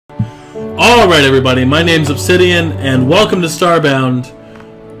Alright everybody, my name's Obsidian and welcome to Starbound.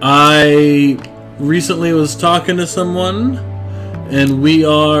 I recently was talking to someone and we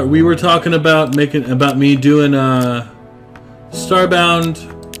were talking about me doing Starbound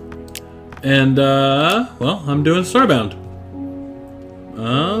and well, I'm doing Starbound.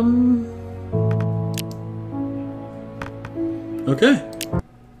 Okay.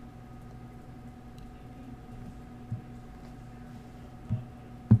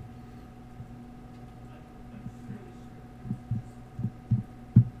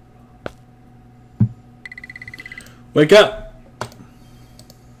 Wake up!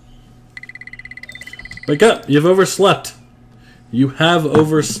 Wake up! You've overslept. You have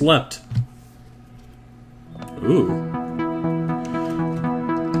overslept. Ooh.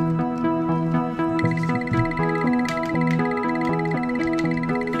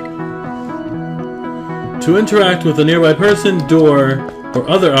 To interact with a nearby person, door, or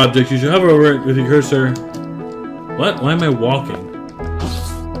other object, you should hover over it with your cursor. What? Why am I walking?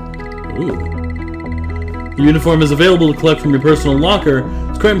 Ooh. The uniform is available to collect from your personal locker.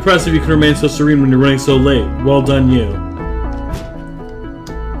 It's quite impressive you can remain so serene when you're running so late. Well done, you.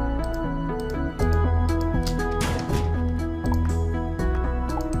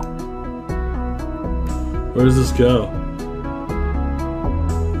 Where does this go?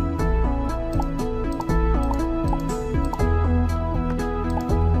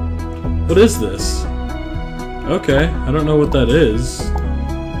 What is this? Okay, I don't know what that is.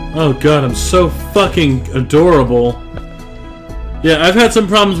 Oh god, I'm so fucking adorable. Yeah, I've had some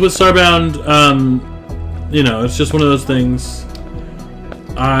problems with Starbound. You know, it's just one of those things.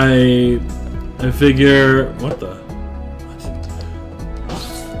 I figure... What the...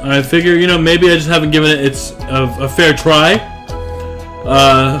 What? I figure, you know, maybe I just haven't given it a fair try.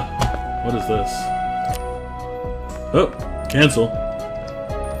 What is this? Oh, cancel.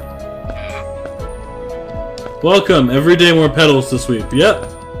 Welcome, every day more petals to sweep. Yep.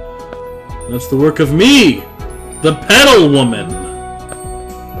 That's the work of me, the pedal woman.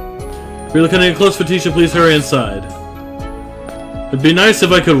 If you're looking at close, Fatisha, please hurry inside. It'd be nice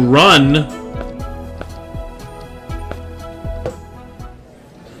if I could run.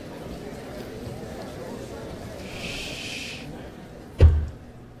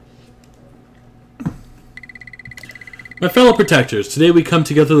 My fellow protectors, today we come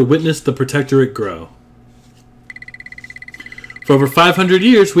together to witness the protectorate grow. For over 500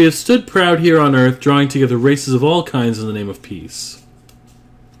 years, we have stood proud here on Earth, drawing together races of all kinds in the name of peace.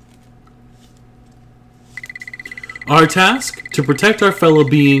 Our task? To protect our fellow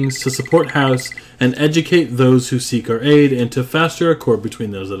beings, to support House, and educate those who seek our aid, and to foster accord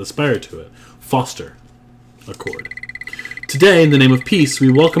between those that aspire to it. Foster accord. Today, in the name of peace, we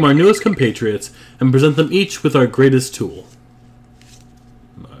welcome our newest compatriots, and present them each with our greatest tool.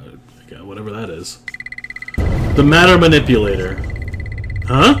 Whatever that is. The matter manipulator.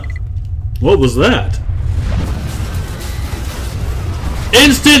 Huh? What was that?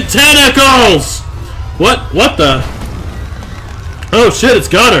 Instant tentacles! What the? Oh shit, it's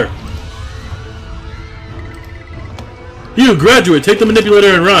got her. You, graduate, take the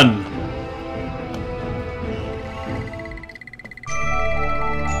manipulator and run.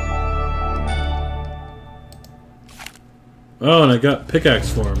 Oh, and I got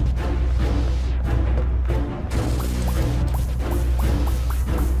pickaxe for him.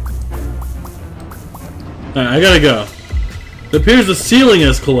 Alright, I gotta go. It appears the ceiling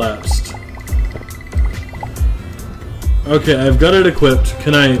has collapsed. Okay, I've got it equipped.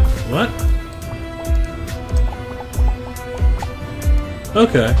 Can I... What?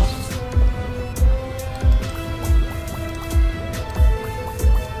 Okay.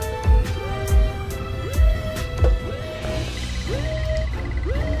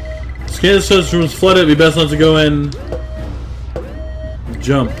 Scan the service room is flooded. It'd be best not to go in.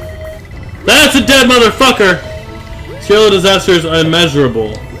 Jump. That's a dead motherfucker! Scale of disaster is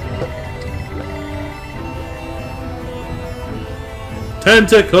immeasurable.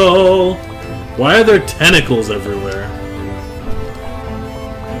 Tentacle! Why are there tentacles everywhere?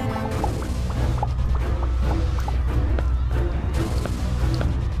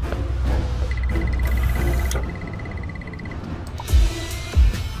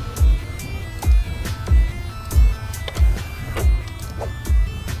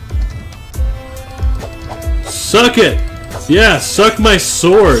 Suck it! Yeah, suck my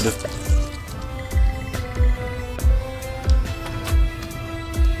sword!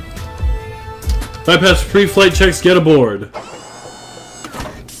 Bypass pre-flight checks, get aboard.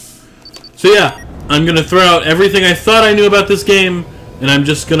 So yeah, I'm gonna throw out everything I thought I knew about this game, and I'm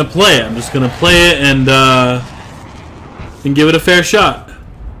just gonna play it. I'm just gonna play it and give it a fair shot.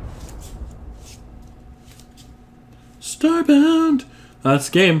 Starbound! That's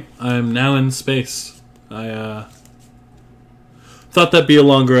game. I'm now in space. I, thought that'd be a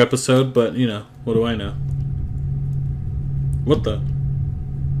longer episode, but, you know, what do I know? What the?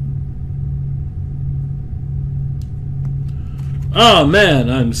 Oh man,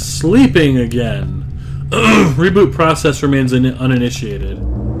 I'm sleeping again. Reboot process remains uninitiated.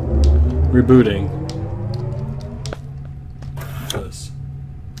 Rebooting. What's this?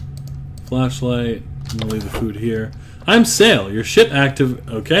 Flashlight. I'm gonna leave the food here. I'm Sail, your ship active.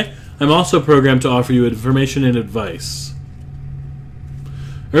 Okay. I'm also programmed to offer you information and advice.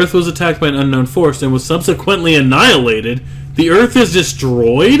 Earth was attacked by an unknown force and was subsequently annihilated. The Earth is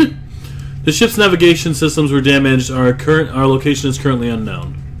destroyed? The ship's navigation systems were damaged. Our location is currently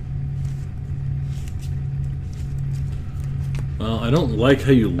unknown. Well, I don't like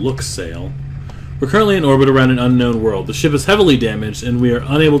how you look, Sail. We're currently in orbit around an unknown world. The ship is heavily damaged, and we are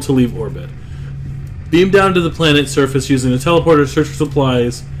unable to leave orbit. Beam down to the planet's surface using the teleporter, search for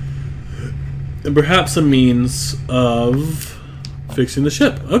supplies, and perhaps a means of fixing the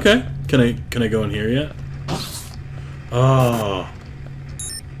ship. Okay. Can I go in here yet? Oh.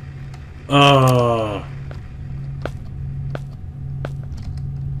 Oh.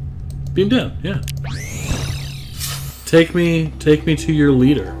 Beam down, yeah. Take me to your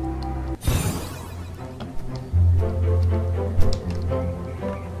leader.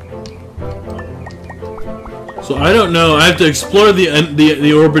 So I don't know. I have to explore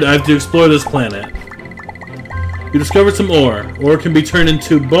the orbit. I have to explore this planet. You discovered some ore. Ore can be turned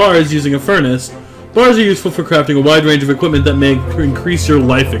into bars using a furnace. Bars are useful for crafting a wide range of equipment that may increase your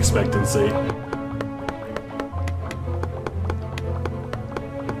life expectancy.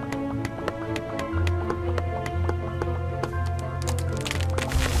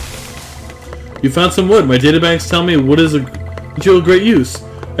 You found some wood. My databanks tell me wood is of great use.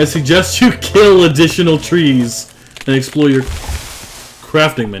 I suggest you kill additional trees and explore your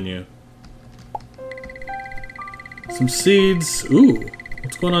crafting menu. Some seeds. Ooh,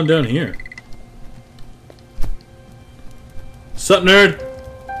 what's going on down here? Sup, nerd?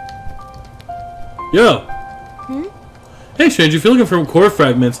 Yo. Hey, stranger, if you're looking for core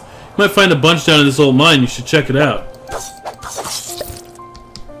fragments, you might find a bunch down in this old mine. You should check it out.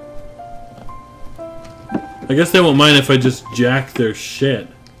 I guess they won't mind if I just jack their shit.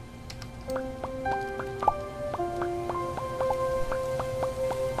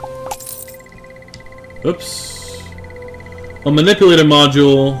 Oops. A manipulator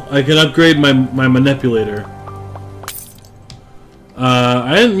module. I can upgrade my manipulator.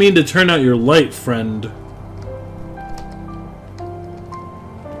 I didn't mean to turn out your light, friend.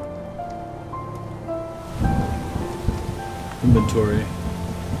 Inventory.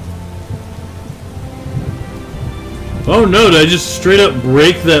 Oh no, did I just straight up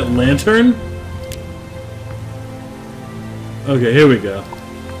break that lantern? Okay, here we go.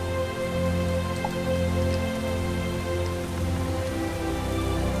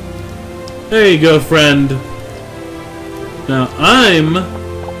 There you go, friend. Now I'm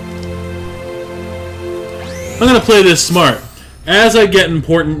gonna play this smart. As I get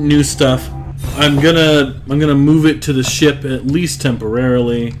important new stuff, I'm gonna move it to the ship at least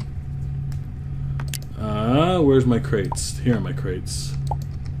temporarily. Where's my crates? Here are my crates.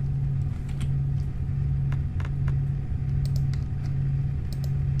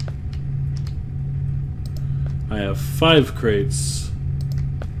 I have 5 crates.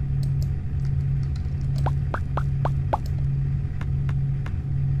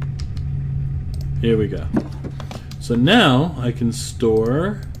 Here we go. So now I can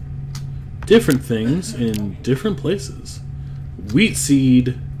store different things in different places. Wheat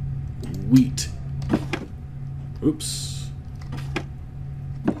seed, wheat. Oops.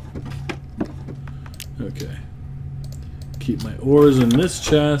 Okay. Keep my ores in this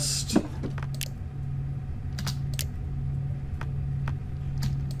chest.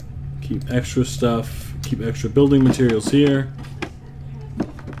 Keep extra stuff. Keep extra building materials here.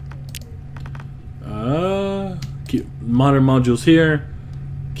 Keep modern modules here.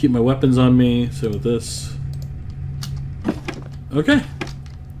 Keep my weapons on me. So with this. Okay.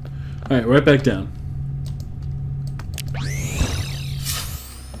 Alright, right back down.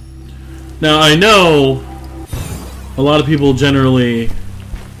 Now, I know a lot of people generally...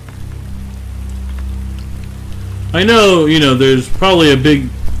 I know, you know, there's probably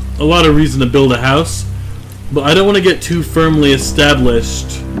a lot of reason to build a house, but I don't want to get too firmly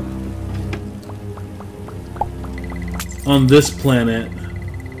established on this planet.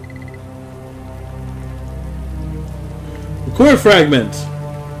 A core fragment!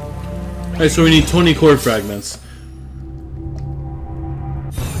 Alright, so we need 20 core fragments.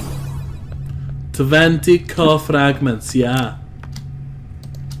 20 core fragments, yeah.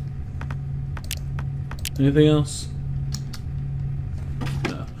 Anything else?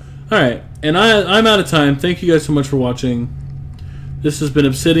 No. Alright, and I'm out of time. Thank you guys so much for watching. This has been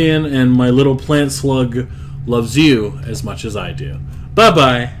Obsidian, and my little plant slug loves you as much as I do.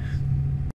 Bye-bye.